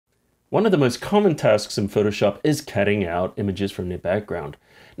One of the most common tasks in Photoshop is cutting out images from their background.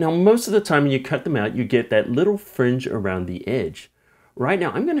 Now, most of the time when you cut them out, you get that little fringe around the edge. Right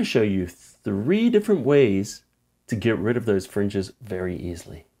now, I'm going to show you 3 different ways to get rid of those fringes very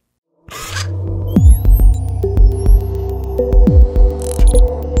easily.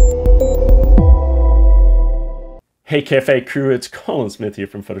 Hey Cafe crew, it's Colin Smith here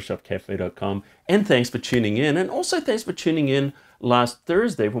from photoshopcafe.com, and thanks for tuning in, and also thanks for tuning in last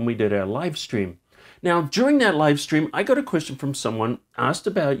Thursday when we did our live stream. Now, during that live stream, I got a question from someone asked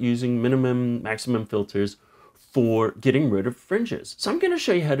about using minimum, maximum filters for getting rid of fringes. So I'm going to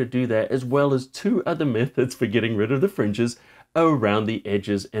show you how to do that, as well as 2 other methods for getting rid of the fringes around the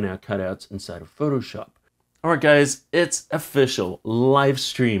edges in our cutouts inside of Photoshop. All right, guys, it's official, live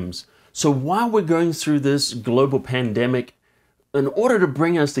streams. So while we're going through this global pandemic, in order to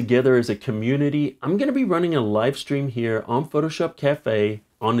bring us together as a community, I'm going to be running a live stream here on Photoshop Cafe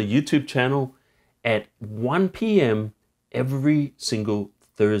on the YouTube channel at 1 p.m. every single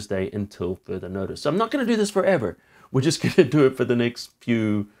Thursday until further notice. So I'm not going to do this forever. We're just going to do it for the next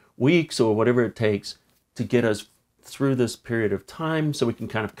few weeks or whatever it takes to get us through this period of time so we can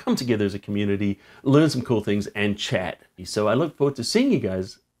kind of come together as a community, learn some cool things, and chat. So I look forward to seeing you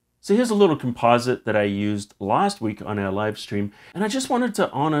guys. So here's a little composite that I used last week on our live stream, and I just wanted to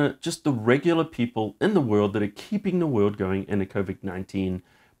honor just the regular people in the world that are keeping the world going in the COVID-19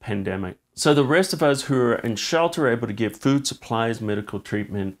 pandemic. So the rest of us who are in shelter are able to get food, supplies, medical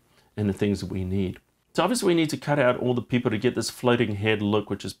treatment, and the things that we need. So obviously we need to cut out all the people to get this floating head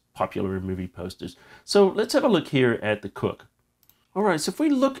look, which is popular in movie posters. So let's have a look here at the cook. All right, so if we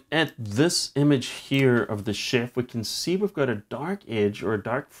look at this image here of the chef, we can see we've got a dark edge or a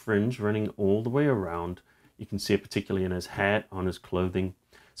dark fringe running all the way around. You can see it particularly in his hat, on his clothing.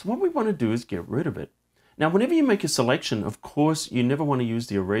 So what we want to do is get rid of it. Now, whenever you make a selection, of course, you never want to use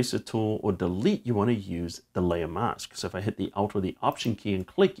the eraser tool or delete. You want to use the layer mask. So if I hit the Alt or the Option key and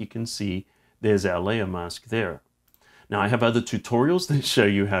click, you can see there's our layer mask there. Now, I have other tutorials that show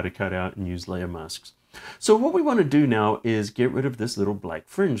you how to cut out and use layer masks. So what we want to do now is get rid of this little black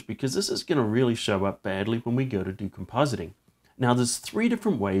fringe, because this is going to really show up badly when we go to do compositing. Now there's 3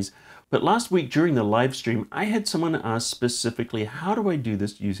 different ways, but last week during the live stream, I had someone ask specifically, how do I do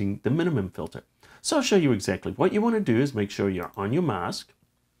this using the minimum filter? So I'll show you exactly. What you want to do is make sure you're on your mask,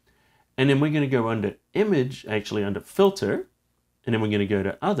 and then we're going to go under Image, actually under Filter, and then we're going to go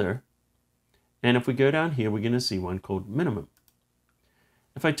to Other, and if we go down here, we're going to see one called Minimum.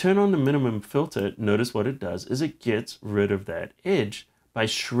 If I turn on the minimum filter, notice what it does is it gets rid of that edge by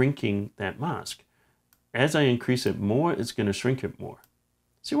shrinking that mask. As I increase it more, it's going to shrink it more.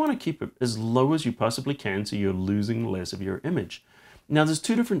 So you want to keep it as low as you possibly can so you're losing less of your image. Now there's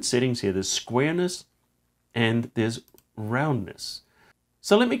 2 different settings here. There's squareness and there's roundness.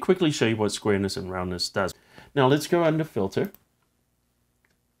 So let me quickly show you what squareness and roundness does. Now let's go under Filter,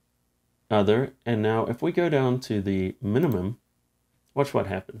 Other, and now if we go down to the minimum, watch what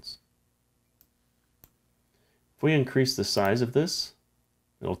happens. If we increase the size of this,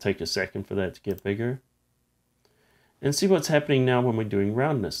 it'll take a second for that to get bigger. And see what's happening now when we're doing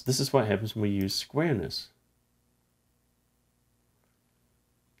roundness. This is what happens when we use squareness.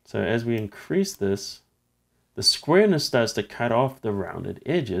 So as we increase this, the squareness starts to cut off the rounded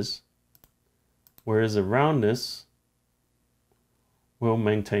edges, whereas the roundness will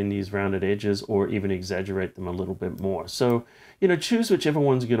maintain these rounded edges or even exaggerate them a little bit more. So, choose whichever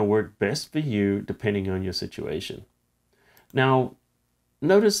one's going to work best for you depending on your situation. Now,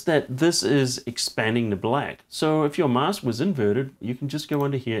 notice that this is expanding the black. So if your mask was inverted, you can just go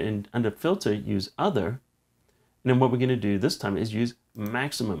under here and under Filter, use Other. And then what we're going to do this time is use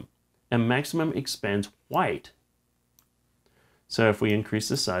Maximum. And Maximum expands white. So if we increase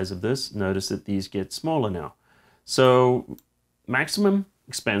the size of this, notice that these get smaller now. So Maximum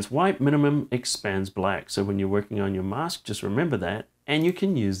expands white, minimum expands black. So when you're working on your mask, just remember that, and you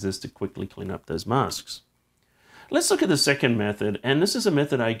can use this to quickly clean up those masks. Let's look at the second method, and this is a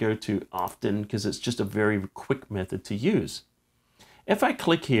method I go to often because it's just a very quick method to use. If I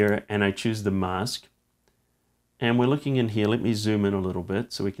click here and I choose the mask, and we're looking in here, let me zoom in a little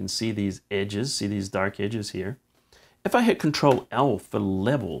bit so we can see these edges, see these dark edges here. If I hit Control L for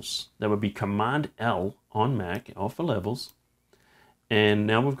levels, that would be Command L on Mac, L for levels. And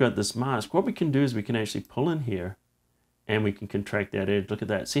now we've got this mask. What we can do is we can actually pull in here and we can contract that edge. Look at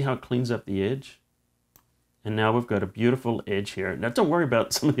that. See how it cleans up the edge? And now we've got a beautiful edge here. Now don't worry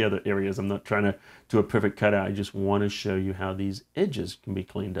about some of the other areas. I'm not trying to do a perfect cutout. I just want to show you how these edges can be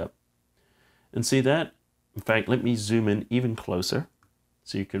cleaned up. And see that? In fact, let me zoom in even closer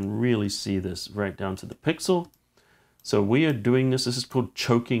so you can really see this right down to the pixel. So we are doing this. This is called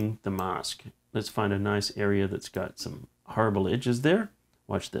choking the mask. Let's find a nice area that's got some horrible edges there.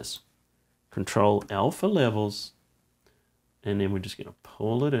 Watch this. Control L for levels. And then we're just going to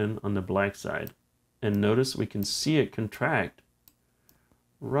pull it in on the black side. And notice we can see it contract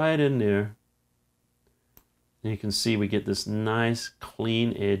right in there. And you can see we get this nice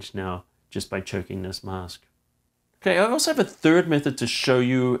clean edge now just by choking this mask. Okay, I also have a third method to show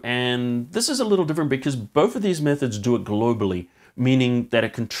you, and this is a little different because both of these methods do it globally, meaning that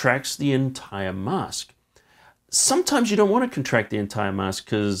it contracts the entire mask. Sometimes you don't want to contract the entire mask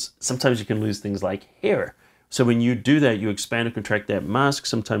because sometimes you can lose things like hair. So when you do that, you expand and contract that mask.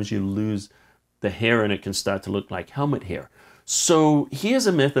 Sometimes you lose the hair and it can start to look like helmet hair. So here's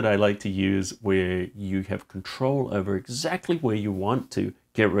a method I like to use where you have control over exactly where you want to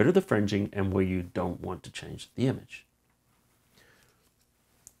get rid of the fringing and where you don't want to change the image.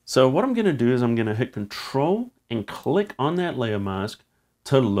 So what I'm going to do is I'm going to hit Control and click on that layer mask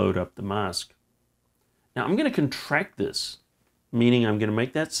to load up the mask. Now I'm going to contract this, meaning I'm going to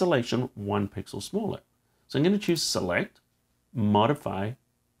make that selection 1 pixel smaller. So I'm going to choose Select, Modify.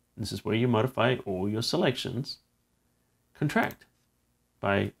 This is where you modify all your selections. Contract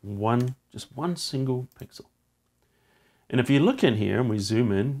by just one single pixel. And if you look in here and we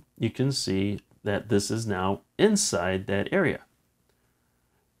zoom in, you can see that this is now inside that area.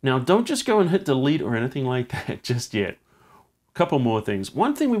 Now don't just go and hit delete or anything like that just yet. A couple more things.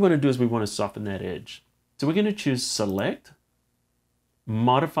 One thing we want to do is we want to soften that edge. So we're going to choose Select,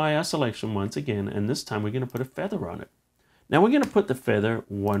 modify our selection once again, and this time we're going to put a feather on it. Now we're going to put the feather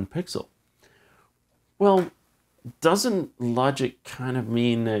 1 pixel. Well, doesn't logic kind of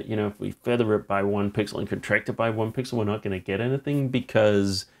mean that, you know, if we feather it by 1 pixel and contract it by 1 pixel, we're not going to get anything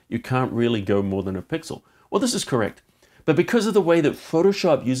because you can't really go more than a pixel? Well, this is correct. But because of the way that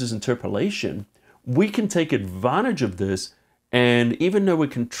Photoshop uses interpolation, we can take advantage of this, and even though we're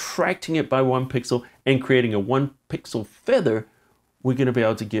contracting it by 1 pixel and creating a 1 pixel feather, we're going to be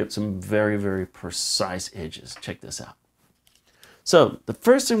able to get some very, very precise edges. Check this out. So the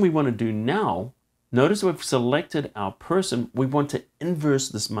first thing we want to do now, notice we've selected our person. We want to inverse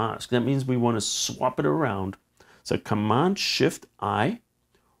this mask. That means we want to swap it around. So Command-Shift-I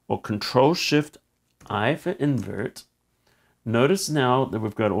or Control-Shift-I for invert. Notice now that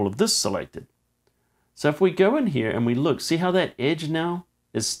we've got all of this selected. So if we go in here and we look, see how that edge now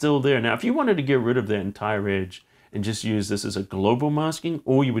is still there. Now, if you wanted to get rid of that entire edge and just use this as a global masking,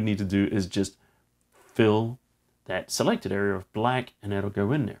 all you would need to do is just fill that selected area of black and that'll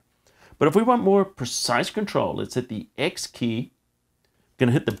go in there. But if we want more precise control, let's hit the X key. I'm going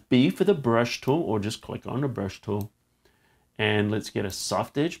to hit the B for the brush tool, or just click on the brush tool. And let's get a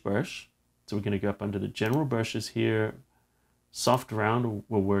soft edge brush. So we're going to go up under the general brushes here. Soft round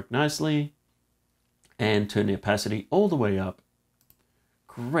will work nicely. And turn the opacity all the way up.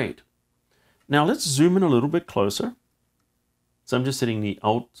 Great. Now let's zoom in a little bit closer. So I'm just hitting the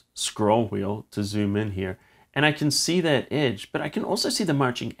Alt scroll wheel to zoom in here. And I can see that edge, but I can also see the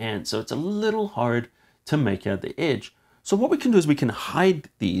marching ant, so it's a little hard to make out the edge. So what we can do is we can hide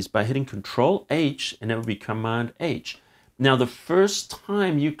these by hitting Control H, and that would be Command H. Now the first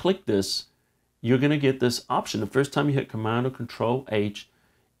time you click this, you're going to get this option. The first time you hit Command or Control H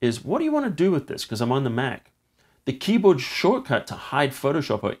is, what do you want to do with this? Because I'm on the Mac. The keyboard shortcut to hide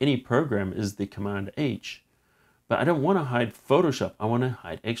Photoshop or any program is the Command H. But I don't want to hide Photoshop, I want to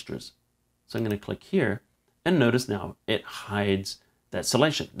hide extras. So I'm going to click here. And notice now it hides that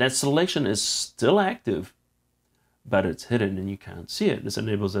selection. That selection is still active, but it's hidden and you can't see it. This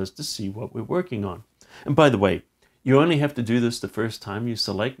enables us to see what we're working on. And by the way, you only have to do this the first time you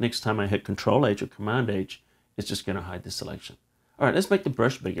select. Next time I hit Control H or Command H, it's just going to hide the selection. All right, let's make the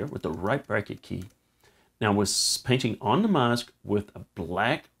brush bigger with the right bracket key. Now we're painting on the mask with a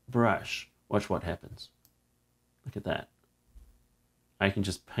black brush. Watch what happens. Look at that. I can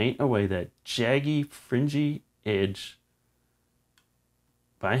just paint away that jaggy, fringy edge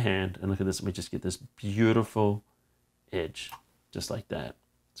by hand. And look at this, let me just get this beautiful edge, just like that.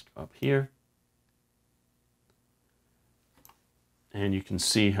 Let's go up here. And you can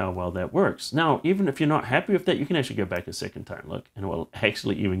see how well that works. Now, even if you're not happy with that, you can actually go back a second time, look, and it will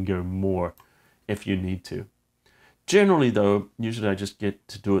actually even go more if you need to. Generally though, usually I just get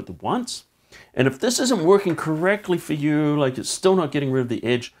to do it once. And if this isn't working correctly for you, like it's still not getting rid of the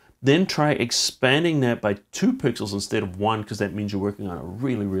edge, then try expanding that by 2 pixels instead of 1, because that means you're working on a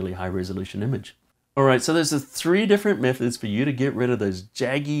really, really high resolution image. All right, so there's the 3 different methods for you to get rid of those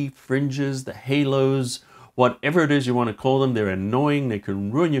jaggy fringes, the halos, whatever it is you want to call them. They're annoying, they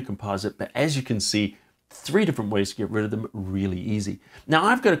can ruin your composite, but as you can see, 3 different ways to get rid of them really easy. Now,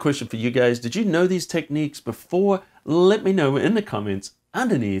 I've got a question for you guys. Did you know these techniques before? Let me know in the comments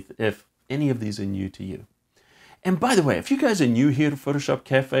underneath if any of these are new to you. And by the way, if you guys are new here to Photoshop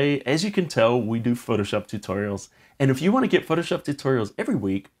Cafe, as you can tell, we do Photoshop tutorials. And if you want to get Photoshop tutorials every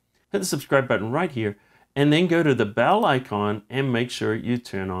week, hit the subscribe button right here, and then go to the bell icon and make sure you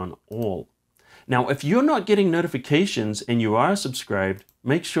turn on all. Now, if you're not getting notifications and you are subscribed,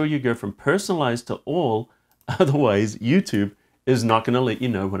 make sure you go from personalized to all, otherwise YouTube is not going to let you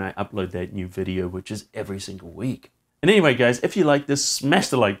know when I upload that new video, which is every single week. And anyway, guys, if you like this, smash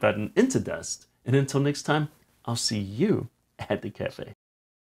the like button into dust. And until next time, I'll see you at the cafe.